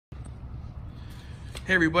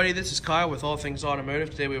Hey everybody, this is Kyle with All Things Automotive.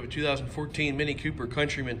 Today we have a 2014 MINI Cooper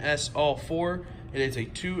Countryman S All 4. It is a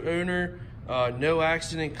 2-owner, no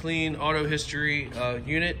accident, clean auto history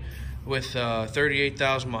unit with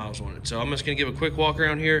 38,000 miles on it. So I'm just going to give a quick walk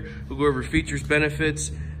around here. We'll go over features,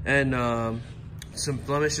 benefits, and some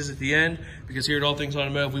blemishes at the end, because here at All Things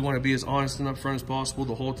Automotive we want to be as honest and upfront as possible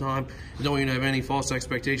the whole time. We don't want you to have any false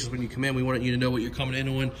expectations when you come in. We want you to know what you're coming in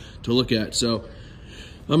on to look at. So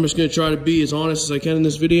I'm just going to try to be as honest as I can in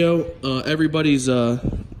this video. Everybody's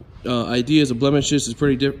ideas of blemishes is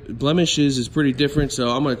pretty different, so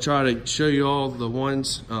I'm going to try to show you all the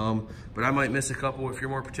ones, but I might miss a couple if you're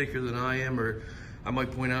more particular than I am, or I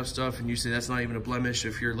might point out stuff and you say that's not even a blemish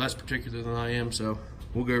if you're less particular than I am, so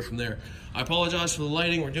we'll go from there. I apologize for the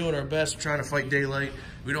lighting. We're doing our best. We're trying to fight daylight.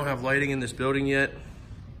 We don't have lighting in this building yet.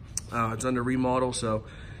 It's under remodel, so.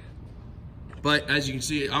 But as you can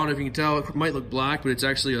see, I don't know if you can tell, it might look black, but it's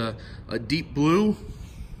actually a deep blue.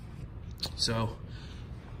 So,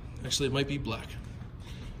 actually it might be black.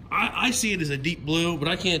 I see it as a deep blue, but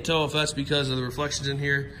I can't tell if that's because of the reflections in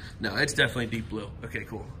here. No, it's definitely deep blue. Okay,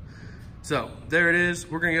 cool. So, there it is.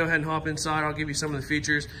 We're gonna go ahead and hop inside. I'll give you some of the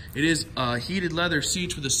features. It is heated leather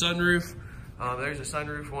seats with a sunroof. There's a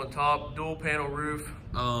sunroof on top, dual panel roof,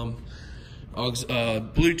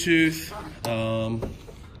 Bluetooth,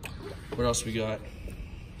 what else we got?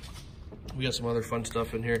 We got some other fun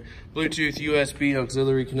stuff in here. Bluetooth, USB,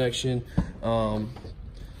 auxiliary connection.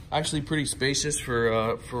 Actually pretty spacious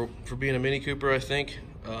for being a Mini Cooper, I think.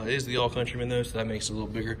 It is the All Countryman though, so that makes it a little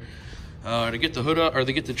bigger. To get the hood up, or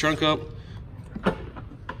to get the trunk up,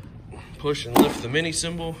 push and lift the Mini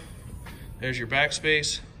symbol. There's your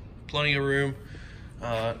backspace, plenty of room.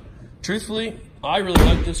 Truthfully, I really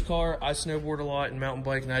like this car. I snowboard a lot and mountain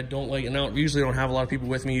bike, and I usually don't have a lot of people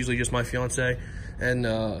with me, usually just my fiance. And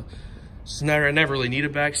so I never really need a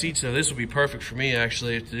back seat, so this would be perfect for me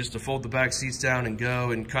actually, just to fold the back seats down and go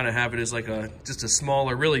and kind of have it as like just a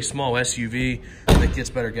smaller, really small SUV that gets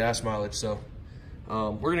better gas mileage. So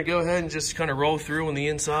we're gonna go ahead and just kind of roll through on the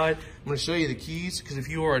inside. I'm gonna show you the keys, because if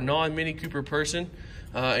you are a non-Mini Cooper person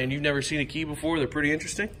and you've never seen a key before, they're pretty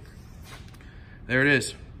interesting. There it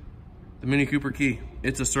is. The Mini Cooper key.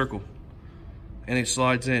 It's a circle and it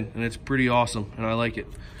slides in, and it's pretty awesome, and I like it.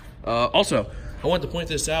 Also, I wanted to point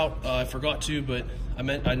this out. I forgot to, but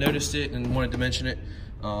I noticed it and wanted to mention it.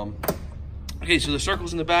 Okay, so the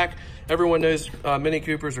circles in the back. Everyone knows Mini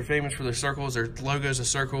Coopers are famous for their circles. Their logo's a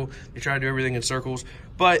circle. They try to do everything in circles,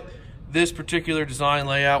 but this particular design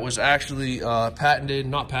layout was actually not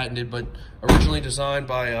patented, but originally designed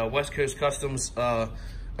by West Coast Customs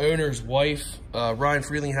owner's wife, Ryan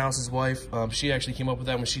Freelinghouse's wife. She actually came up with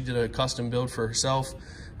that when she did a custom build for herself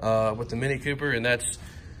with the Mini Cooper, and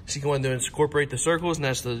she wanted to incorporate the circles, and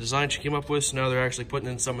that's the design she came up with. So now they're actually putting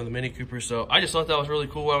in some of the Mini Coopers. So I just thought that was really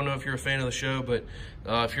cool. I don't know if you're a fan of the show, but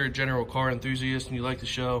if you're a general car enthusiast and you like the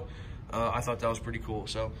show, I thought that was pretty cool.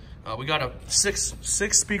 So we got a six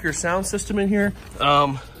speaker sound system in here.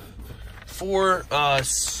 I'm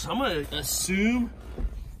gonna assume,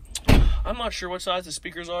 I'm not sure what size the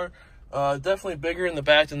speakers are. Definitely bigger in the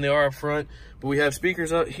back than they are up front. But we have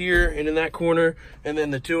speakers up here and in that corner, and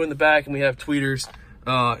then the two in the back, and we have tweeters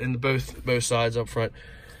in both sides up front.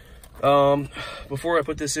 Before I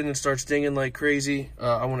put this in and starts dinging like crazy,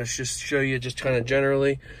 I want to just show you just kind of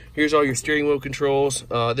generally. Here's all your steering wheel controls.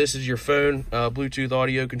 This is your phone Bluetooth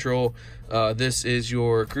audio control. This is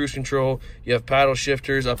your cruise control. You have paddle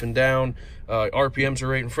shifters up and down. RPMs are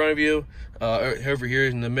right in front of you. Over here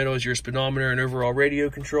in the middle is your speedometer and overall radio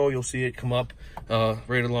control. You'll see it come up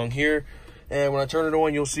right along here. And when I turn it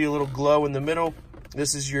on, you'll see a little glow in the middle.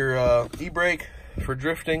 This is your e-brake for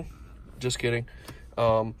drifting. Just kidding.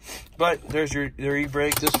 But there's your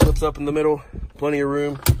e-brake. This flips up in the middle. Plenty of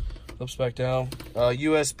room. Flips back down.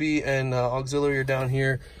 USB and auxiliary are down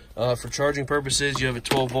here. For charging purposes, you have a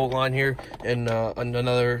 12-volt line here and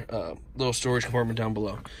another little storage compartment down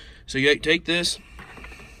below. So you take this,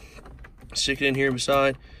 stick it in here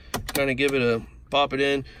beside, kind of give it a pop it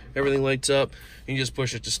in, everything lights up, and you just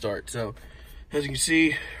push it to start. So as you can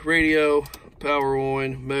see, radio, power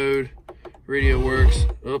on, mode, radio works.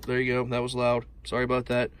 Oh, there you go, that was loud, sorry about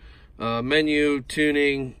that. Menu,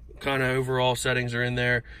 tuning, kind of overall settings are in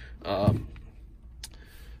there.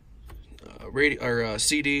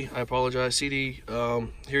 CD, I apologize, CD.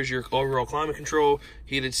 Here's your overall climate control,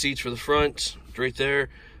 heated seats for the front, right there.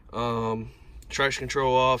 Traction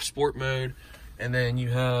control off, sport mode, and then you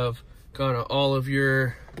have kind of all of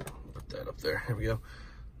your, put that up there, we go.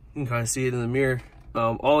 You can kind of see it in the mirror.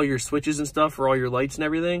 All your switches and stuff for all your lights and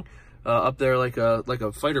everything up there like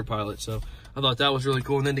a fighter pilot. So I thought that was really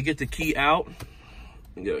cool. And then to get the key out,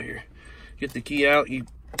 go here. get the key out, you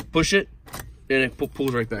push it, and it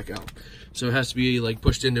pulls right back out. So it has to be like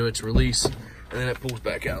pushed into its release, and then it pulls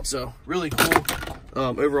back out. So really cool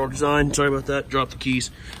overall design. Sorry about that, dropped the keys,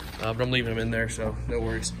 but I'm leaving them in there, so no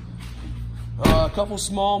worries. A couple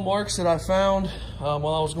small marks that I found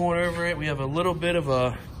while I was going over it. We have a little bit of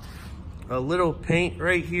a little paint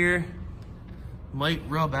right here. Might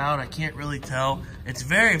rub out, I can't really tell. It's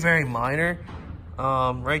very, very minor,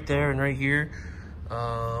 right there and right here.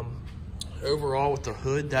 Overall with the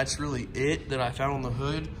hood, that's really it that I found on the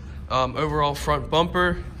hood. Overall front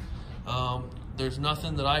bumper, there's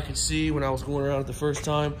nothing that I could see when I was going around it the first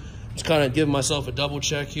time. Just kind of giving myself a double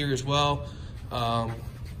check here as well. I'm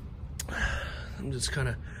just kind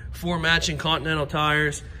of 4 matching Continental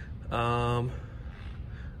tires,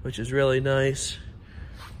 which is really nice.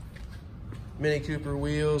 Mini Cooper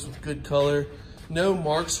wheels with good color. No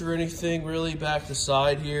marks or anything really back to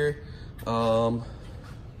side here.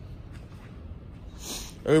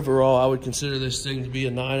 Overall, I would consider this thing to be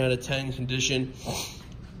a 9 out of 10 condition.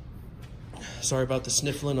 Sorry about the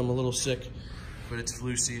sniffling, I'm a little sick, but it's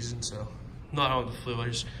flu season, so not on the flu, I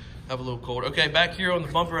just have a little cold. Okay, back here on the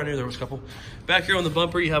bumper, I knew there was a couple. Back here on the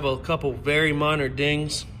bumper, you have a couple very minor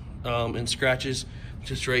dings and scratches,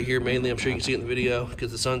 just right here mainly. I'm sure you can see it in the video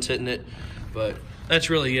because the sun's hitting it, but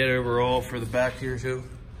that's really it overall for the back here too.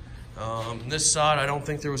 This side, I don't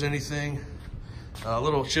think there was anything. A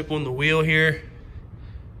little chip on the wheel here.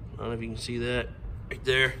 I don't know if you can see that right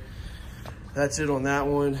there. That's it on that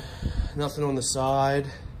one. Nothing on the side.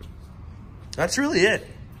 That's really it.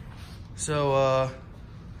 So,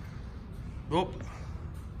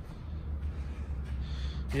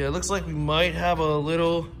 yeah, it looks like we might have a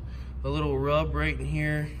little rub right in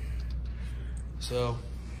here. So,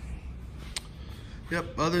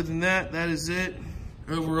 yep, other than that, that is it.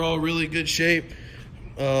 Overall, really good shape.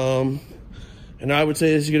 And I would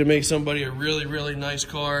say this is gonna make somebody a really, really nice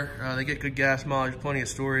car. They get good gas mileage, plenty of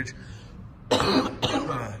storage.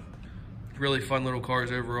 Really fun little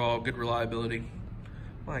cars overall, good reliability.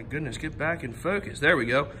 My goodness, get back in focus. There we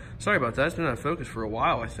go. Sorry about that, it's been out of focus for a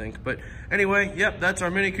while, I think. But anyway, yep, that's our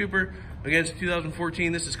Mini Cooper against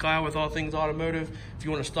 2014. This is Kyle with All Things Automotive. If you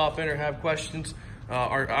wanna stop in or have questions,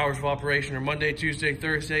 our hours of operation are Monday, Tuesday,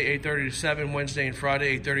 Thursday, 8:30 to 7, Wednesday and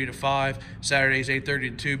Friday, 8:30 to 5, Saturdays, 8:30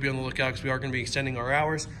 to 2. Be on the lookout because we are going to be extending our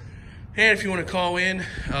hours. And if you want to call in,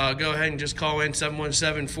 go ahead and just call in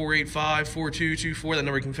 717-485-4224. That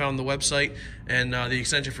number can be found on the website. And the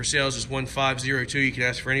extension for sales is 1502. You can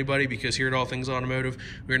ask for anybody because here at All Things Automotive,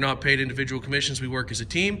 we are not paid individual commissions. We work as a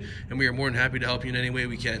team, and we are more than happy to help you in any way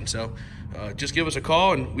we can. So just give us a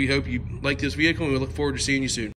call, and we hope you like this vehicle, and we look forward to seeing you soon.